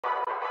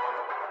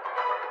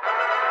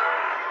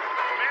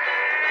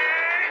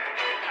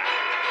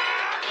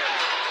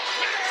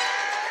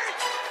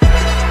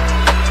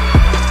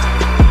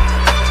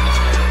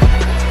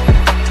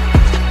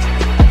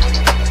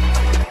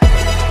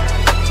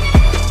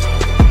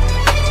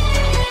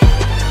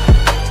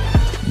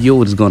Yo,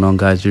 what is going on,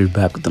 guys? We're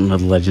back with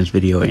another Legends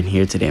video, and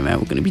here today, man,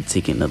 we're going to be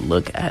taking a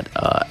look at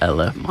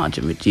LF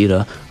MAJIN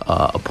VEGETA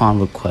upon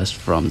request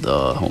from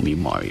the homie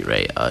Mari,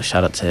 right?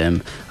 Shout out to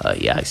him.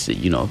 He asked,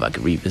 if I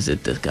could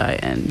revisit this guy,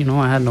 and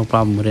I had no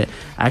problem with it.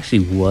 I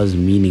actually was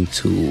meaning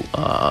to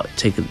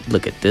take a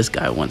look at this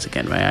guy once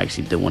again, right? I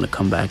actually did want to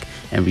come back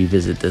and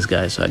revisit this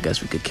guy, so I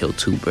guess we could kill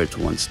two birds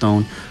with one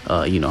stone.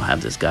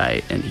 Have this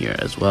guy in here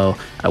as well.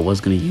 I was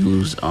going to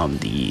use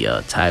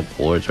the tag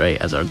boards, right,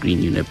 as our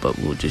green unit, but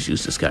we'll just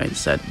use this guy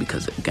instead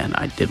because, again,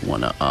 I did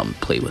want to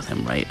play with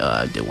him, right?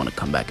 I did want to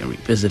come back and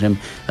revisit him.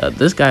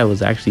 This guy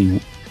was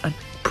actually,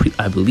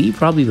 I believe,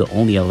 probably the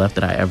only LF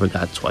that I ever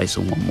got twice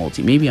in one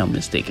multi. Maybe I'm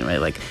mistaken, right?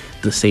 Like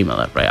the same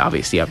LF, right?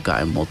 Obviously, I've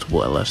gotten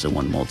multiple LFs in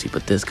one multi,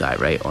 but this guy,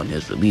 right, on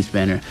his release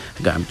banner,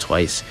 I got him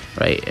twice,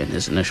 right, in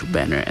his initial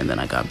banner, and then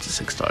I got him to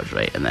 6 stars,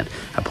 right? And then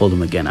I pulled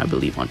him again, I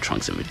believe, on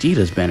Trunks and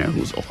Vegeta's banner,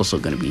 who's also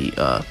going to be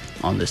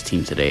on this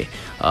team today.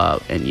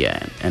 And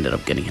yeah, ended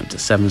up getting him to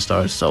 7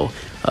 stars. So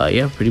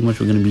yeah, pretty much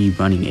we're going to be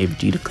running a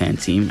Vegeta clan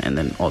team, and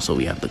then also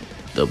we have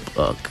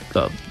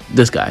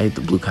this guy,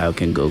 the Blue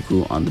Kaioken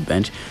Goku, on the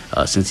bench.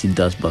 Since he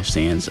does buff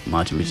Saiyans,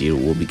 MAJIN VEGETA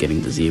will be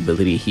getting the Z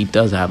ability. He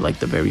does have like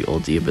the very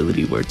old Z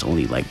ability where it's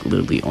only like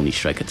literally only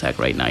strike attack,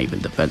 right? Not even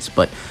defense,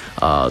 but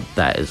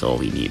that is all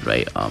we need,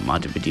 right?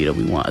 MAJIN VEGETA,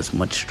 we want as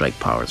much strike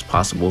power as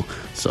possible.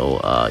 So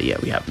yeah,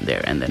 we have him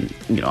there. And then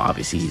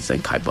obviously he's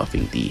Zenkai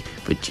buffing the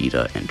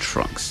Vegeta and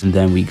Trunks. And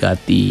then we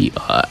got the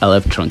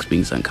LF Trunks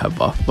being Zenkai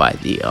buffed by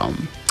the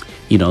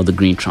the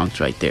green Trunks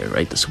right there,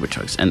 right? The Super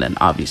Trunks. And then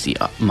obviously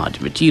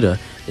MAJIN VEGETA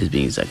is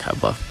being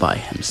Zenkai buffed by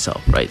himself,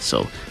 right?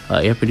 So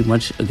yeah, pretty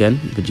much, again,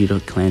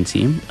 Vegeta clan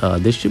team.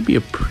 This should be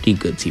a pretty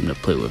good team to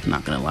play with,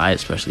 not gonna lie,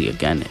 especially,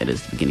 again, it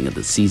is the beginning of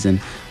the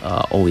season.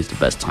 Always the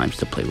best times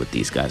to play with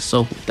these guys.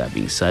 So with that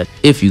being said,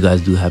 if you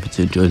guys do happen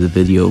to enjoy the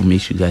video,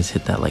 make sure you guys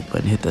hit that like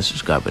button, hit that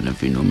subscribe button.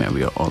 If you're new, man,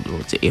 we are on the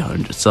road to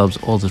 800 subs.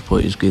 All the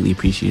support is greatly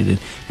appreciated,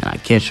 and I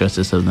can't stress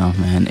this enough,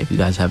 man. If you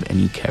guys have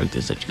any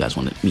characters that you guys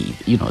wanted me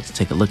to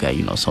take a look at,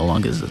 so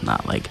long as it's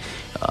not like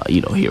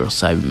Hero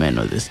Cyberman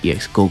or this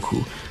EX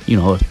Goku,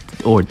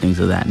 or things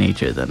of that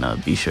nature, then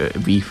be sure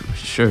let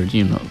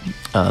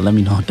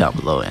me know down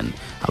below, and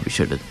I'll be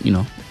sure to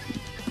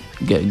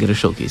get a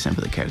showcase in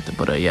for the character.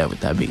 But yeah, with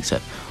that being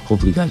said,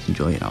 hopefully you guys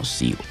enjoy, and I'll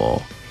see you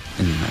all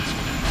in the next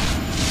one.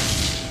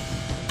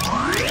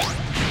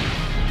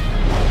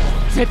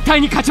 絶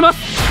対に勝ちます。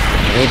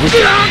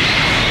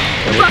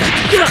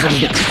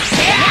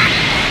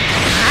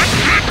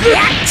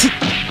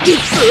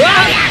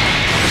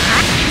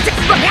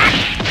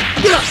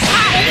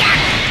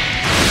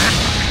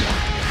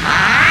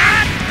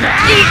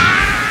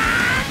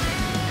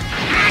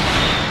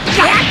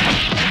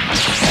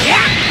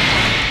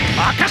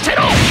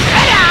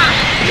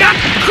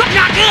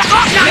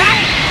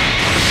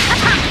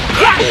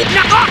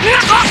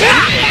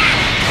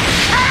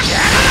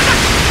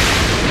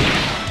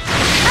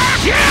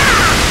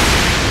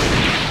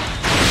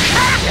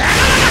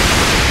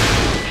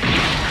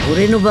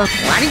俺の場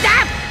終わりだ。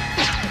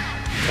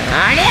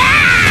ありゃ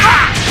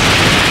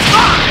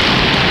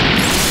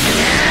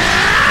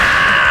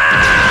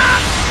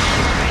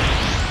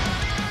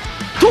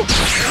と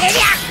えり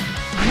ゃ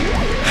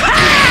は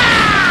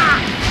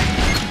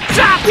あ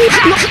さあえり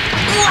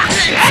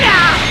ゃ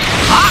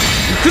は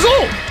行くぞ。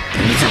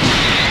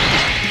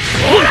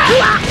ほらあら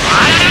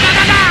ら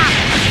らら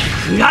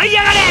食らい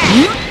やがれ。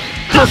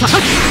どうぞ。は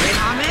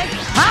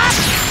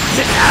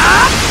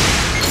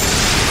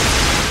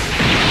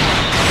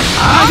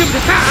大丈夫で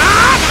すか。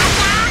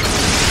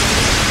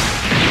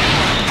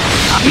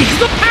行く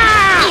ぞ。ど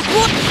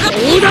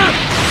うだ。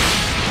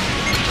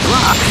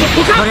そ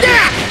こかって。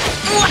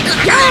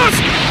よし。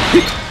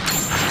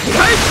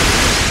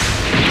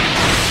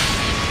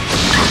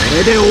こ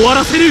れで終わ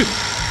らせる。任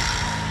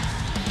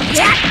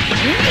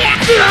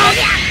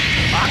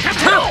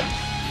せろ。こ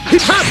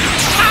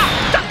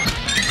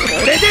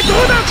れでどう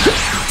だ。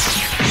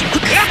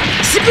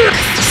シップ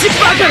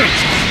バカル。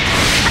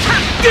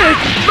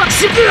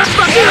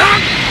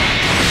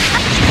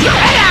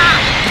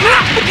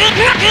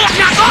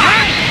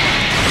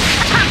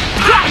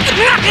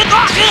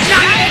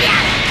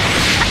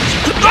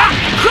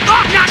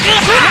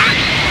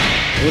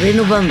俺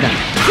の番だ。気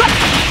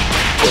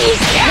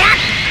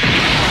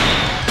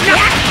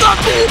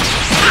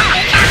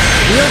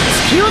を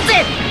つけよう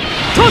ぜ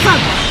父さん。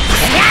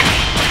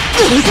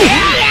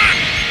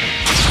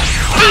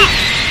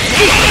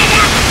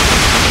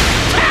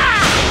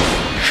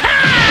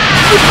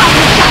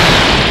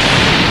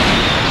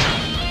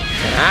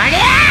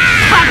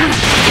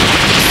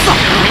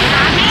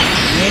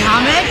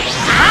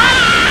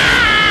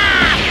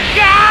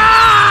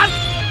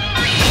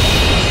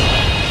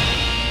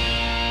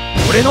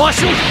俺の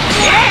足を。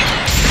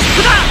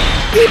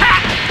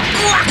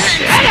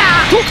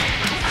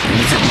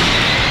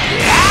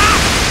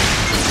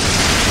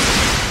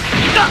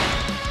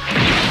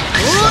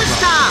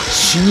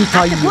死に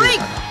たいようだな。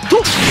と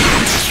行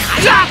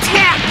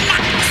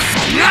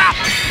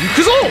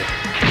くぞ。ほ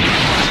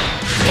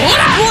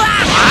ら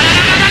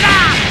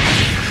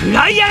食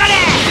らいやがれ。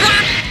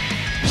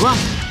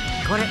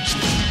これ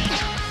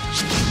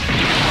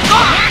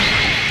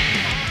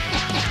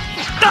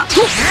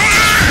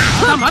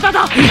まだまだ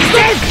だ。こっ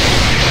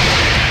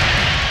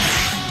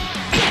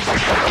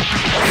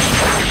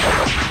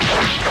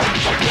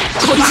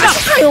ちだ。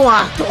かよ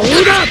はどうだ。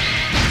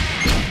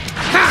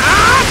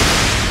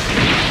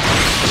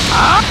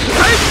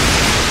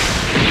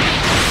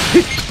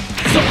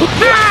そこ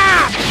だ。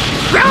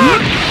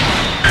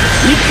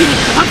一気に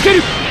片付ける。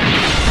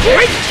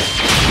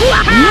うわ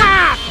っ。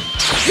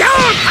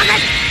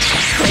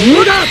ど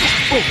うだ。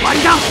終わ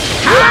りだ。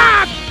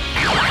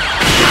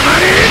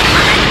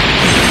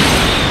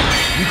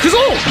行くぞ。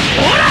ほ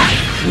ら、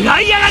食ら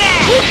いやがれ。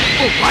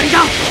終わりだ。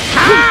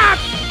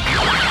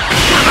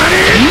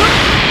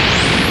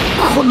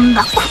こん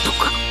なこと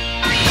か。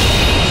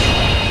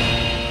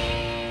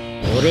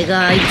俺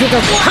が相手だ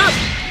ぞ。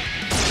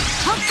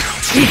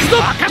行く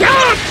ぞ。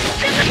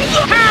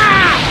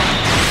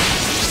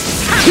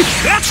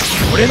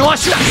俺の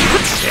足だ。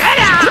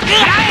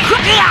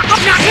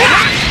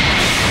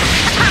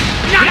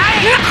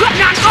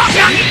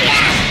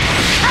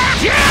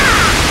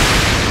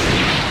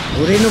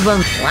俺の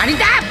番終わり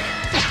だ。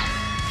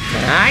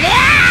ありゃ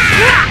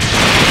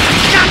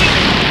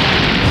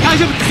大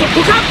丈夫。そ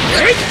こか。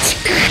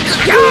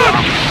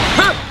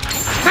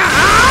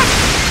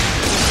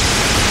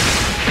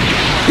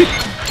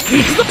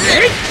行くぞ。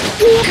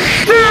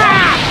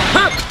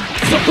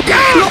そこか。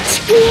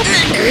ど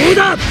うだ。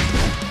任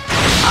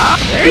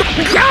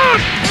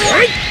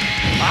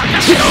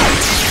せろ。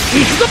行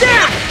くぞ。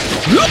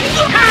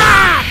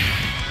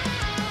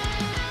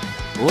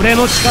俺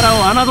の力を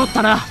侮っ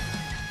たな。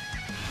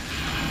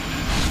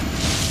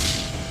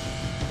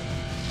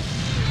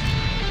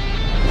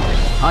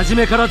初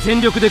めから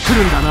全力で来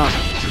るんだな。や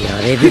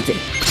れるぜ。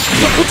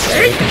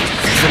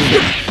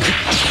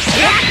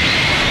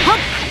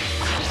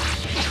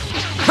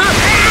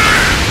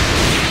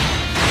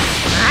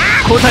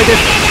交代です。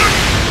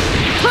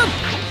やっ。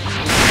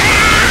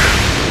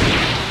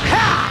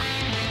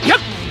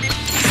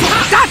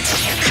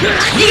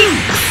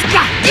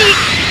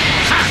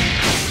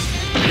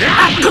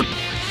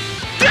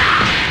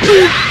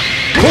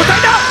交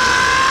代だ。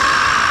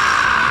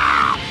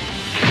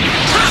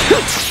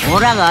オ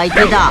ラが相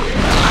手だ。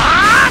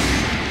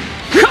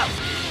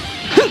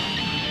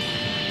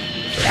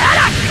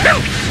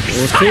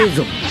遅え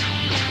ぞ。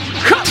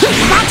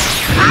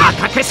ま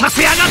たけさ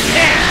せやがって。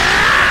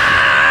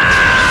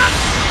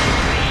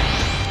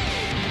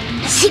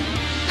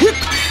行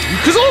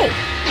くぞ。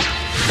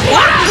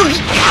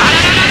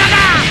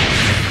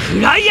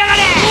食らいやがれ。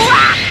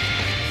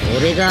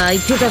俺が相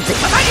手だぜ。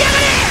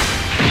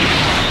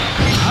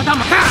まだ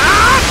まだ。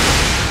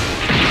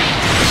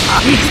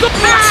行くぞ。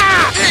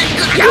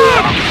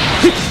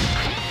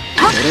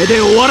これで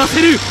終わら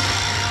せる。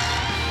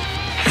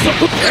そ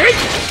こ。こ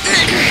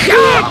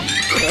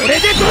れ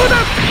でどうだ。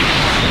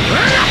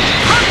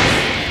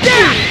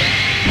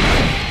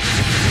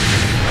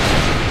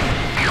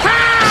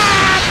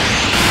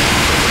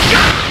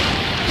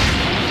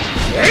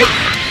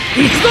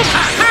行くぞ。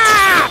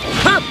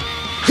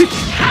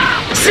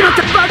しまっ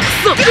た。バカク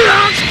ソ。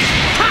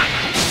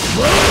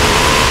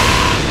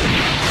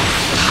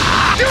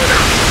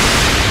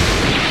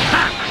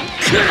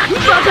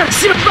バカし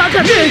まバカ。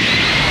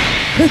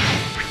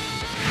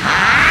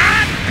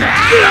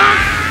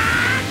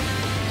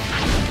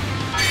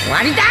終わ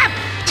りだ。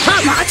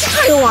マジ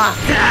かよは。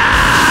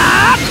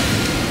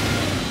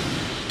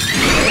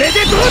これ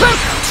でどうだ。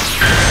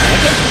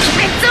決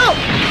めんぞ。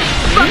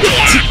バカ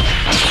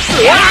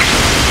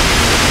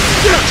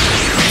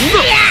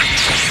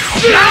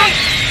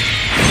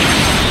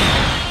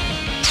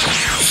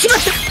しまっ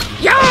た。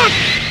やー。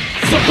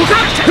そこか。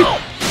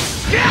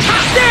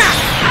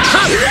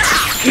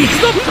行く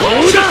ぞ。ど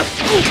うだ。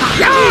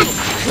やー。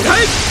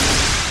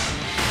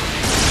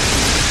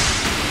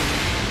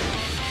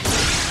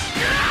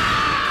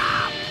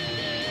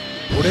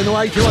俺の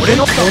相手はこ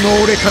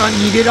の俺から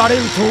逃げられ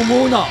ると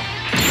思うな。行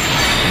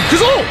く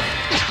ぞ。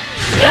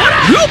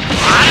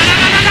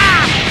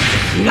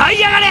食らい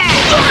やがれ。後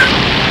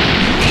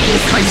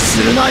悔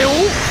するなよ。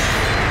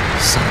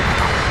さらば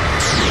だ。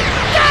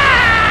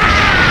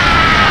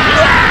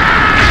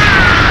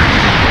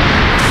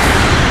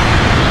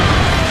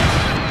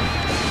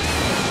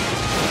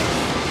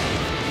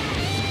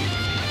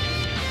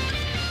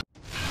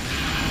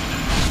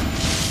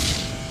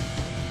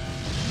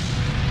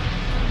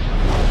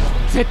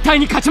絶対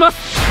に勝ちます。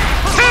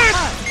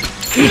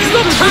行くぞ。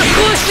ぶっ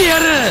壊してや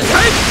る。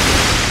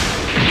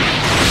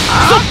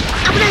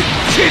危ない。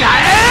嫌え。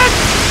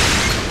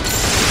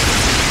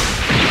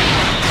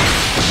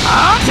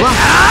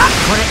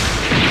これ。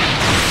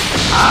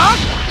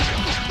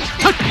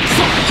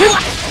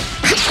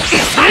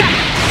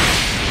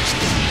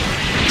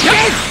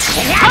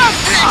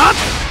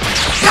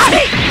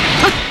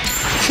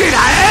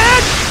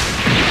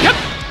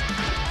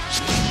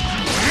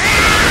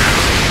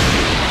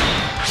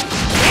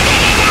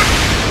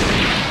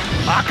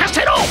任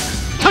せろ。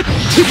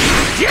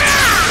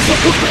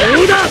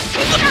どうだ。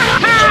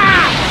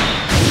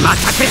また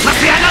けさ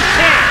せやがって。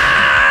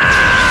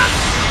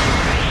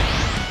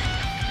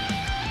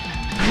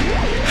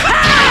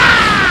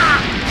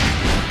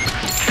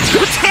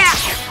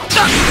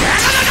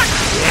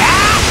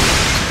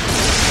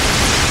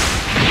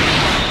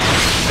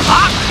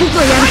僕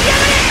がやる。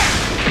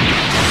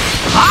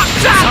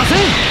させん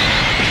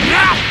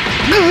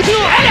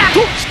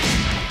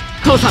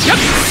父さん、さ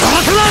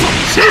せない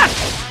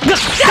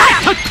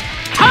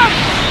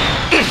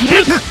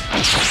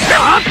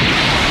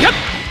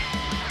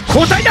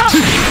交代だ。く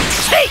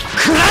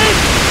ら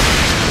え。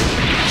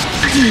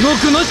地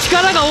獄の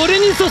力が俺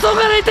に注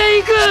がれて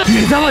いく。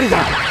目障りだ。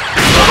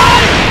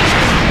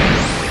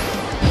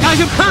大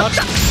丈夫か。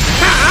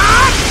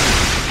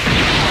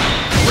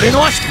俺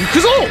の足行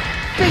くぞ。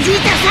ベジー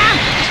タさん。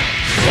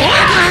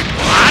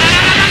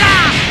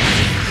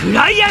食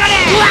らいやがれ。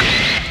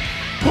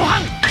ご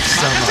飯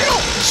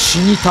死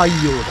にたい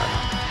ようだな。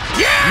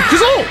行く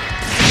ぞ。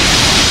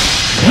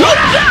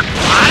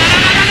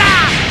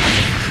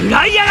食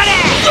らいやがれ。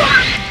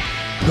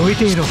どい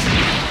ていろ。さ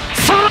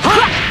あ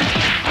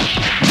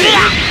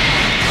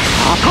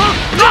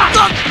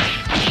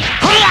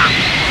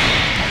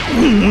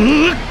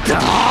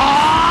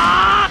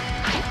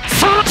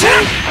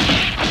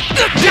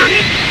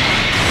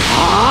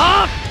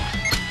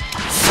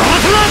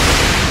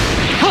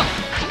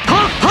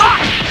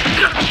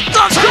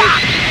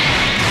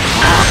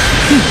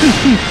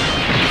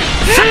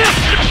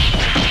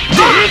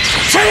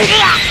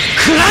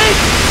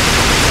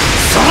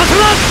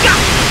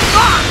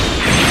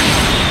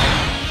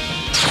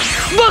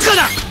バカ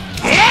だ。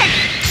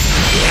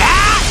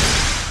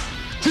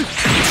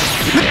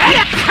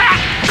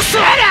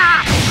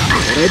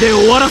これで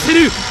終わらせ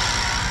る。行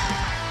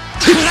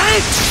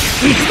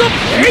くぞ。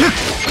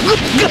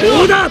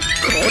どうだ。こ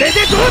れ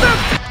でどうだ。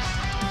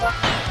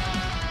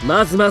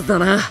まずまずだ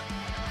な。